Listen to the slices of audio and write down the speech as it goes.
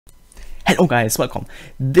Hello guys, welcome.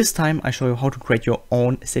 This time I show you how to create your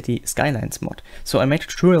own city Skylines mod. So I made a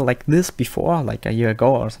tutorial like this before, like a year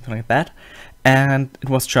ago or something like that, and it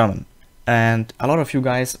was German. And a lot of you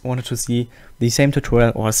guys wanted to see the same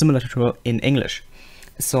tutorial or a similar tutorial in English.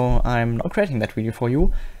 So I'm now creating that video for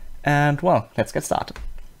you, and well, let's get started.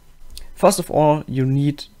 First of all, you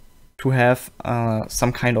need to have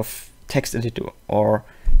some kind of text editor or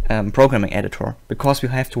programming editor, because we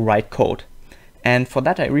have to write code. And for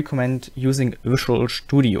that I recommend using Visual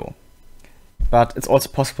Studio. But it's also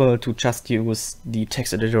possible to just use the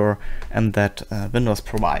text editor that Windows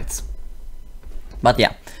provides. But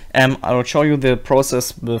yeah, I will show you the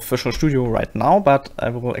process with Visual Studio right now, but I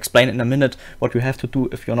will explain in a minute what you have to do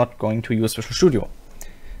if you're not going to use Visual Studio.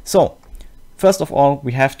 So, first of all,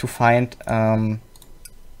 we have to find a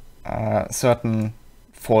certain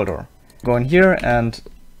folder. Go in here and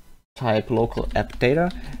type local app data.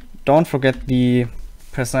 Don't forget the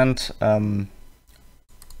percent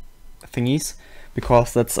thingies,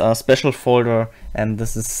 because that's a special folder and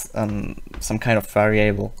this is some kind of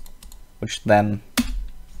variable, which then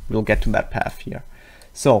we'll get to that path here.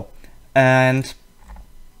 So, and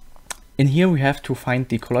in here we have to find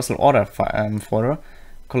the Colossal Order folder.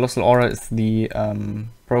 Colossal Order is the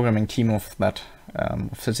programming team of that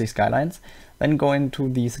of City Skylines. Then go into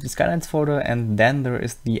the City Skylines folder, and then there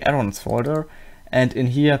is the errands folder. And in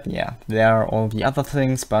here, yeah, there are all the other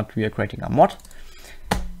things, but we are creating a mod.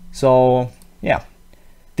 So yeah,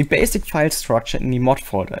 the basic file structure in the mod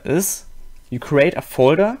folder is you create a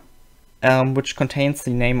folder which contains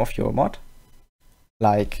the name of your mod.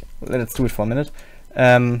 Like, let's do it for a minute.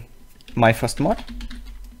 My first mod.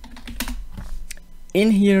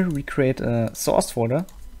 In here we create a source folder.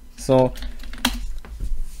 So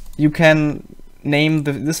you can name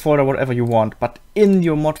this folder whatever you want, but in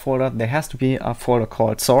your mod folder there has to be a folder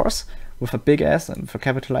called source with a big S and with a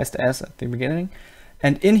capitalized S at the beginning.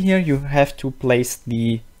 And in here you have to place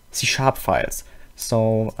the C# files.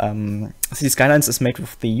 So City Skylines is made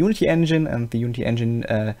with the Unity engine, and the Unity engine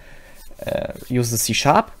uses C#.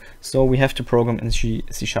 So we have to program in C#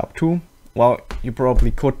 too. Well, you probably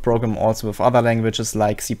could program also with other languages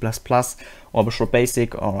like C++ or Visual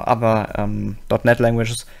Basic or other .NET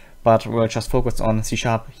languages. But we'll just focus on C#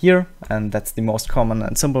 here, and that's the most common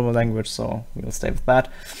and simple language, so we'll stay with that.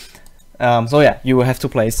 So yeah, you have to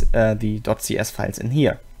place the .cs files in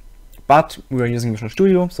here. But we are using Visual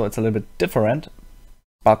Studio, so it's a little bit different,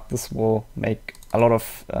 but this will make a lot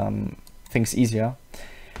of things easier.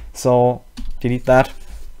 So delete that,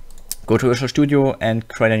 go to Visual Studio and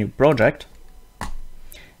create a new project.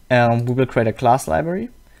 We will create a class library,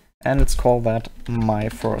 and let's call that my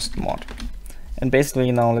first mod. And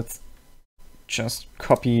basically now let's just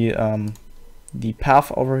copy the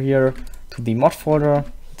path over here to the mod folder.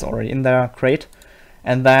 It's already in there, great.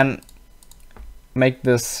 And then make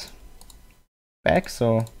this back,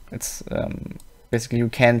 so it's basically you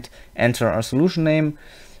can't enter a solution name.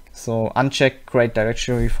 So uncheck create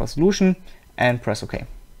directory for solution and press OK.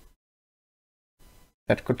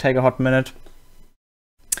 That could take a hot minute.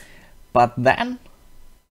 But then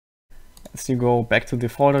as you go back to the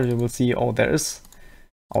folder, you will see, oh, there is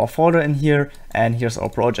our folder in here, and here's our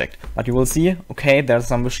project. But you will see, okay, there's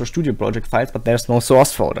some Visual Studio project files, but there's no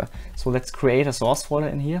source folder. So let's create a source folder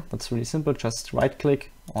in here. That's really simple. Just right click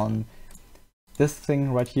on this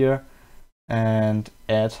thing right here and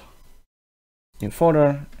add new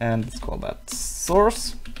folder, and let's call that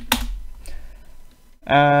source.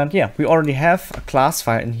 And yeah, we already have a class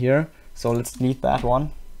file in here, so let's delete that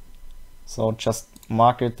one. So just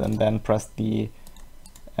mark it and then press the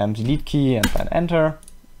delete key and then enter,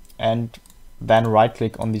 and then right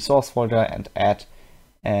click on the source folder and add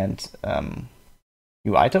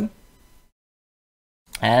new item.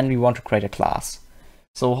 And we want to create a class.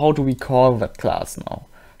 So how do we call that class now?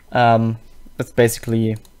 It's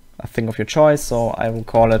basically a thing of your choice, so I will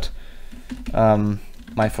call it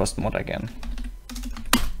my first mod again.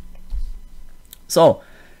 So,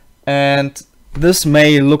 and this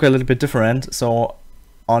may look a little bit different. So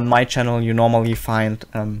on my channel you normally find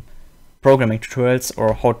programming tutorials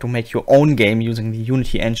or how to make your own game using the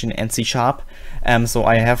Unity engine and C#. So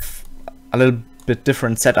I have a little bit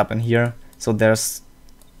different setup in here. So there's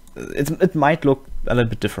it might look a little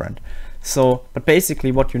bit different. So, but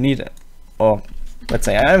basically what you need, or let's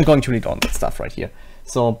say I'm going to read all that stuff right here.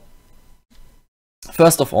 So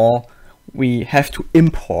first of all, we have to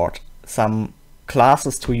import some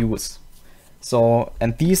classes to use. So,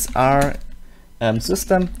 and these are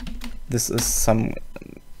system. This is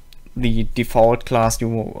the default class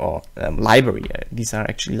or library. These are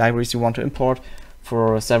actually libraries you want to import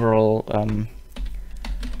for several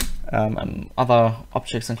other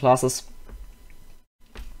objects and classes.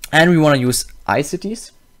 And we want to use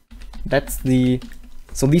ICTs.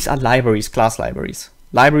 So these are libraries, class libraries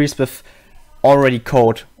with already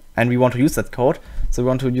code, and we want to use that code. So we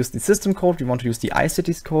want to use the system code, we want to use the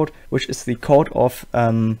ICTs code, which is the code of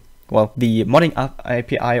the modding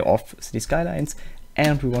API of City Skylines,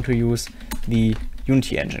 and we want to use the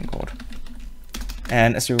Unity engine code.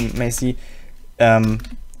 And as you may see,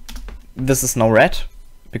 this is now red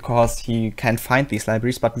because he can't find these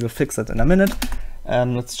libraries, but we will fix it in a minute.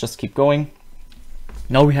 Let's just keep going.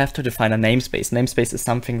 Now we have to define a namespace. Namespace is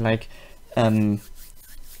something like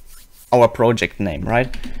our project name,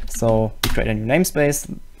 right? So we create a new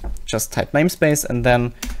namespace, just type namespace, and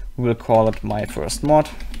then we will call it my first mod.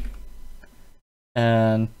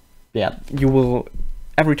 And yeah, you will,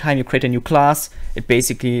 every time you create a new class, it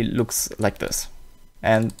basically looks like this.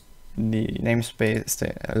 And the namespace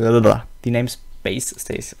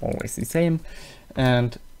stays always the same.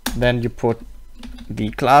 And then you put the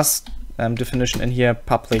class definition in here,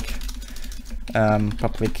 public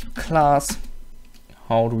class.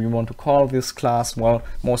 How do we want to call this class? Well,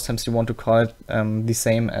 most times you want to call it the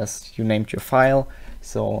same as you named your file.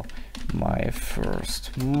 So my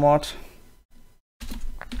first mod,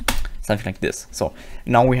 something like this. So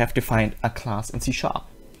now we have defined a class in C#.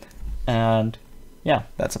 And yeah,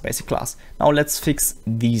 that's a basic class. Now let's fix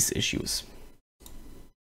these issues.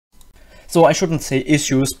 So I shouldn't say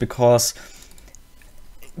issues because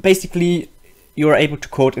basically you're able to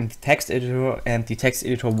code in the text editor, and the text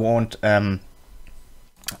editor won't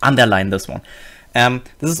underline this one.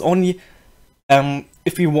 This is only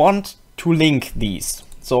if we want to link these.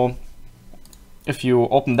 So if you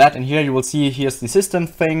open that in here, you will see here's the system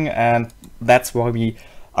thing, and that's where we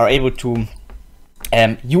are able to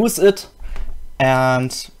use it.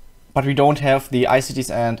 But we don't have the ICTs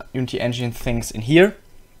and Unity engine things in here.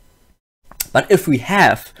 But if we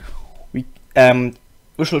have,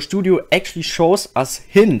 Visual Studio actually shows us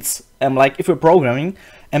hints, like if we're programming,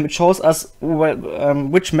 it shows us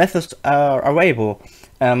which methods are available.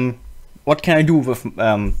 What can I do with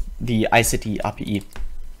the ICT API?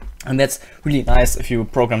 And that's really nice if you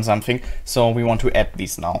program something. So we want to add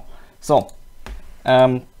these now. So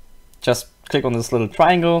just click on this little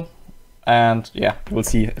triangle, and yeah, you will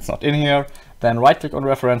see it's not in here. Then right click on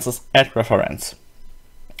references, add reference.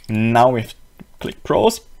 Now we have to click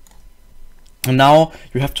pros. And now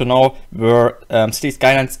you have to know where City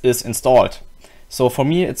Skylines is installed. So for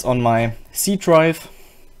me, it's on my C drive,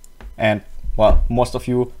 and well, for most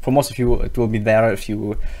of you, it will be there if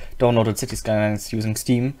you downloaded City Skylines using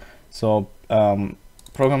Steam. So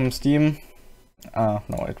program Steam.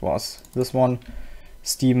 No, it was this one.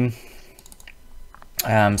 Steam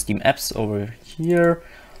apps over here.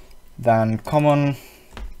 Then common,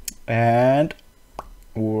 and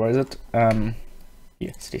where is it?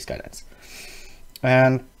 Here, City Skylines.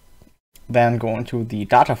 And then go into the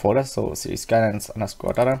data folder, so City Skylines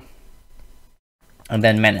 _data, and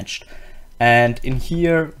then managed. And in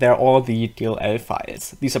here, there are all the DLL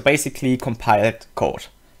files. These are basically compiled code.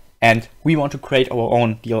 And we want to create our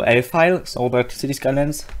own DLL file so that City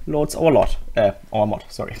Skylines loads our mod,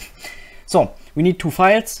 sorry. So we need two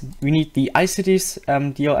files. We need the ICTs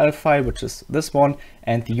DLL file, which is this one,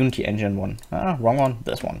 and the Unity engine one. Wrong one,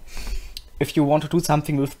 this one. If you want to do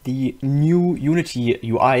something with the new Unity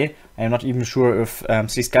UI, I'm not even sure if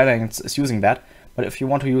City Skylines is using that, but if you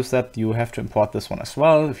want to use that, you have to import this one as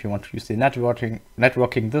well. If you want to use the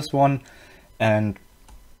networking this one, and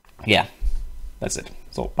yeah, that's it.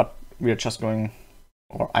 So, but we are just going,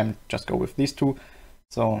 or I'm just go with these two.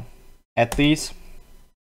 So add these,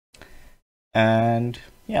 and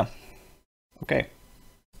yeah, okay.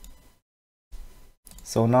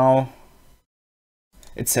 So now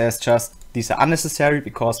it says just these are unnecessary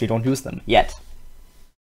because we don't use them yet.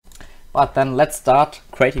 But then let's start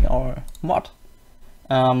creating our mod.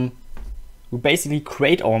 We basically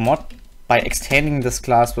create our mod by extending this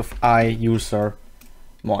class with iUser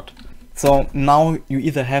mod. So now you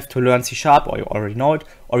either have to learn C# or you already know it,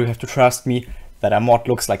 or you have to trust me that a mod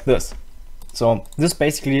looks like this. So this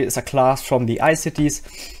basically is a class from the ICTs,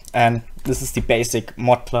 and this is the basic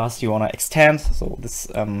mod class you want to extend. So this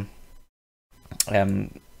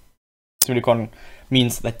Silicon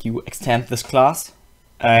means that you extend this class,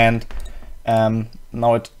 and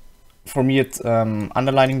now for me it's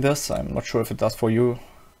underlining this. I'm not sure if it does for you,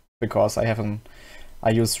 because I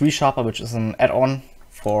use ReSharper, which is an add-on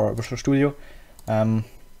for Visual Studio,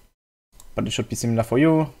 but it should be similar for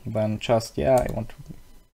you. Then just I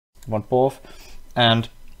want both, and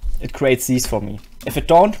it creates these for me. If it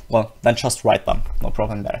don't, well, then just write them, no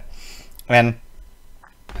problem there. And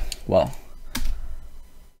well,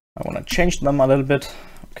 I want to change them a little bit.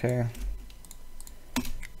 Okay,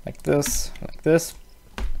 like this, like this.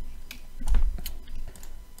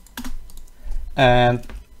 And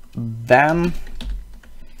then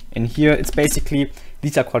in here, it's basically,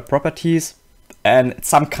 these are called properties, and it's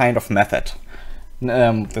some kind of method.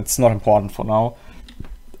 That's not important for now.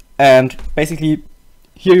 And basically,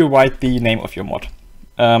 here you write the name of your mod.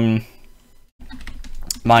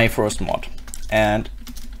 My first mod. And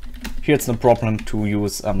here it's no problem to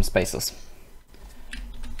use spaces.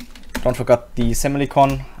 Don't forget the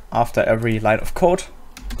semicolon after every line of code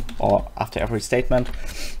or after every statement.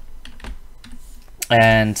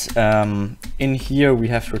 And in here we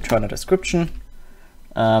have to return a description.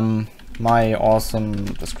 My awesome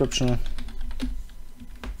description.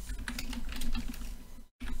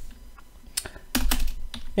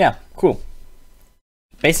 Yeah, cool.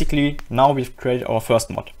 Basically, now we've created our first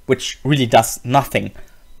mod, which really does nothing.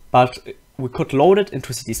 But we could load it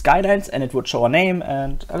into City Skylines and it would show a name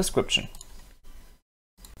and a description.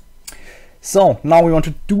 So now we want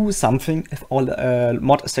to do something if all the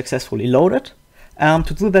mod is successfully loaded.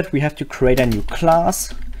 To do that, we have to create a new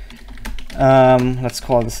class. Let's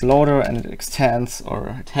call this loader, and it extends,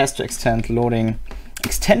 or it has to extend loading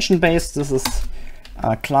extension based. This is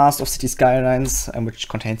a class of City Skylines which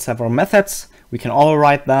contains several methods. We can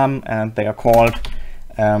override them, and they are called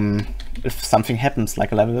if something happens,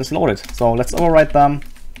 like a level is loaded. So let's override them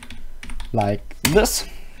like this.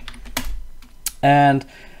 And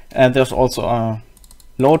there's also a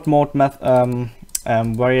load mode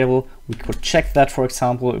variable. We could check that, for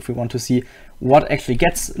example, if we want to see what actually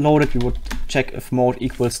gets loaded, we would check if mode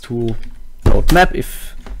equals to load map.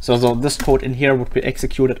 If so this code in here would be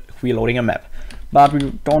executed if we're loading a map. But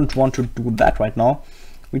we don't want to do that right now.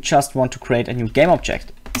 We just want to create a new game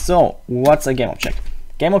object. So what's a game object?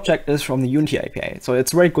 Game object is from the Unity API. So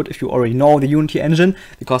it's very good if you already know the Unity engine,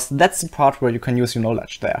 because that's the part where you can use your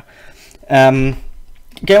knowledge there.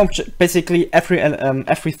 Game object, basically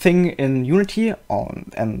everything in Unity,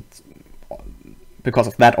 and because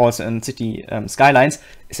of that also in City Skylines,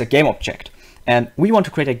 is a game object. And we want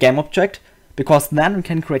to create a game object because then we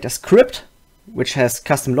can create a script which has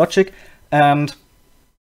custom logic, and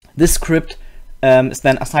this script is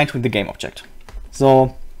then assigned to the game object.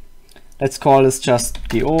 So let's call this just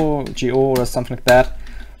go or something like that.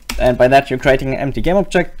 And by that you're creating an empty game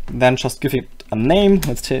object, then just give it a name.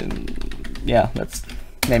 Let's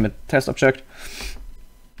name it test object.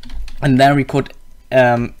 And then we could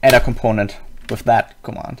add a component with that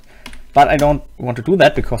command. But I don't want to do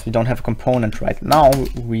that because we don't have a component right now.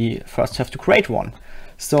 We first have to create one.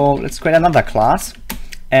 So let's create another class.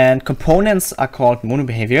 And components are called mono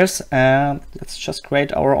behaviors. And let's just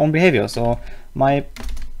create our own behavior. So my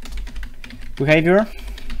behavior,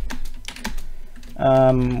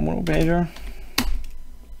 mono behavior.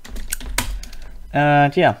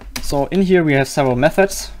 And yeah, so in here we have several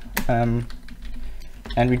methods. And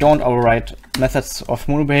we don't override methods of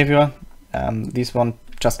mono behavior. These one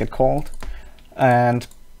just get called. And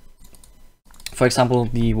for example,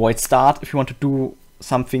 the void start, if you want to do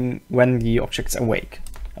something when the object's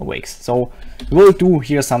awakes. So we'll do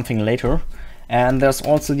here something later. And there's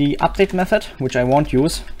also the update method, which I won't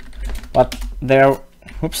use, but there,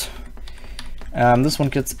 this one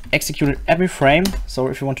gets executed every frame. So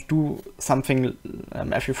if you want to do something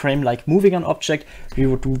every frame, like moving an object, we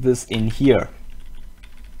would do this in here.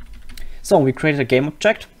 So we created a game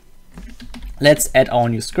object. Let's add our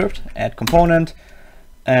new script, add component,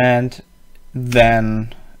 and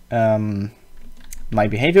then my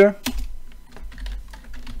behavior.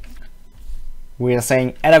 We are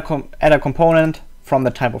saying add a component from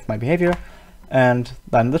the type of my behavior, and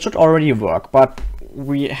then this should already work, but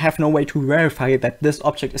we have no way to verify that this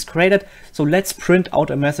object is created. So let's print out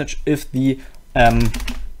a message if the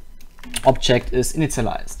object is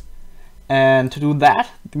initialized. And to do that,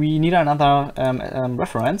 we need another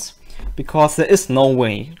reference, because there is no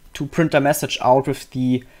way to print a message out with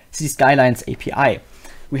the City Skylines API.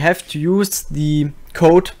 We have to use the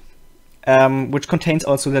code which contains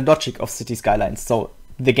also the logic of City Skylines, so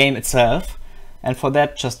the game itself. And for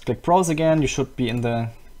that, just click browse again. You should be in the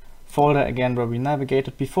folder again where we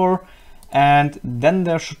navigated before, and then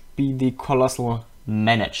there should be the Colossal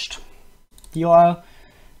managed URL.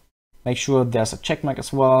 Make sure there's a checkmark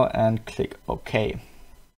as well, and click OK.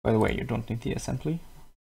 By the way, you don't need the assembly,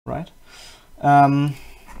 right? And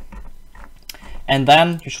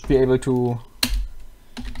then you should be able to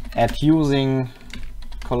add using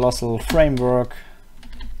Colossal Framework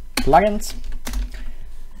plugins.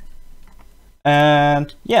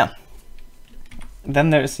 And yeah,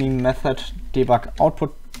 then there is the method debug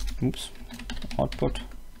output. Output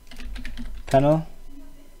panel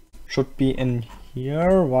should be in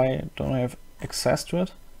here. Why don't I have access to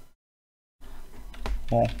it?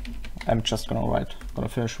 Well, I'm just gonna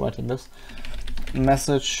finish writing this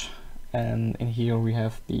message, and in here we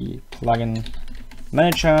have the plugin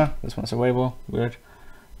manager. This one's available. Weird.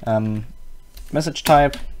 Message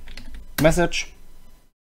type, message,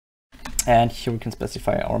 and here we can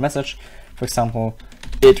specify our message. For example,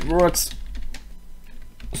 it works.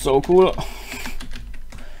 So cool.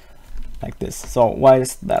 Like this. So why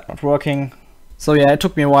is that not working? So yeah, it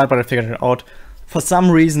took me a while, but I figured it out. For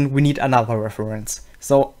some reason, we need another reference.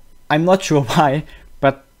 So I'm not sure why,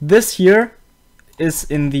 but this here is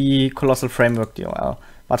in the Colossal Framework DLL.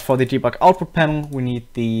 But for the debug output panel, we need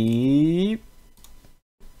the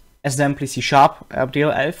assembly C#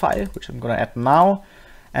 DLL file, which I'm gonna add now.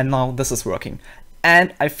 And now this is working.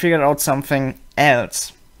 And I figured out something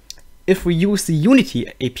else. If we use the Unity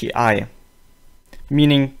API,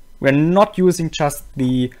 meaning we're not using just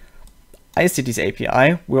the iCities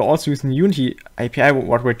API, we're also using Unity API,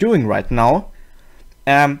 what we're doing right now,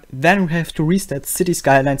 then we have to reset City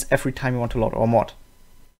Skylines every time we want to load our mod.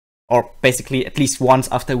 Or basically at least once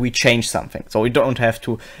after we change something. So we don't have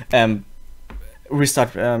to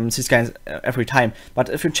restart City Skylines every time. But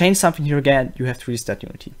if you change something here again, you have to restart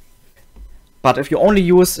Unity. But if you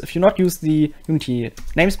not use the Unity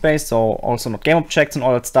namespace, so also not game objects and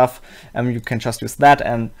all that stuff, you can just use that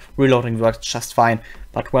and reloading works just fine.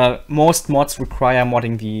 But well, most mods require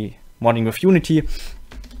modding with Unity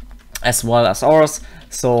as well as ours,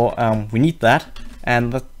 so we need that,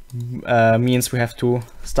 and that means we have to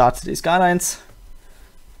start City Skylines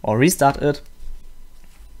or restart it.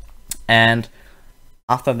 And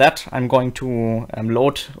after that, I'm going to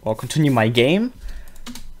load or continue my game.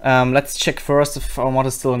 Let's check first if our mod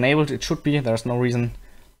is still enabled. It should be. There's no reason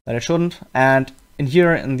that it shouldn't. And in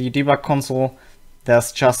here in the debug console,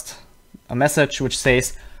 there's just a message which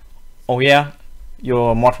says, oh yeah,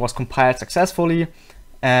 your mod was compiled successfully.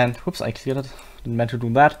 And whoops, I cleared it. Didn't meant to do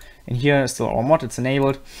that. And here is still our mod. It's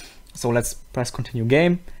enabled. So let's press continue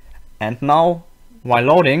game. And now, while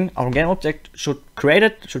loading, our game object should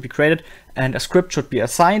be created, and a script should be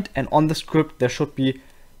assigned. And on the script, there should be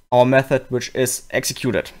our method which is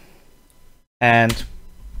executed. And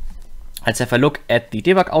let's have a look at the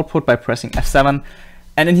debug output by pressing F7.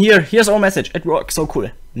 And in here, here's our message. It works, so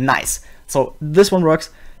cool, nice. So this one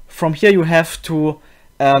works. From here you have to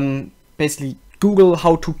basically Google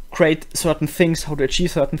how to create certain things, how to achieve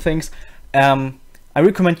certain things. I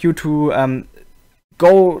recommend you to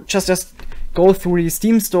just go through the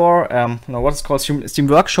Steam store, what is called Steam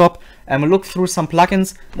Workshop, and look through some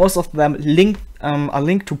plugins. Most of them are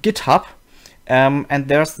linked to GitHub, and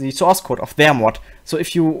there's the source code of their mod. So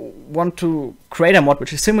if you want to create a mod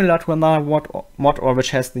which is similar to another mod or which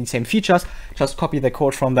has the same features, just copy the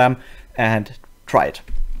code from them and try it.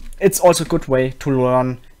 It's also a good way to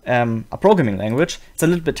learn a programming language. It's a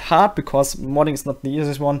little bit hard because modding is not the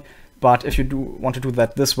easiest one, but if you do want to do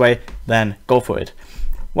that this way, then go for it.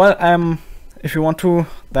 Well, if you want to,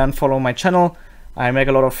 then follow my channel. I make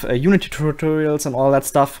a lot of Unity tutorials and all that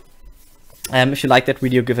stuff. If you like that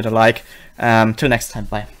video, give it a like. Till next time,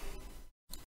 bye.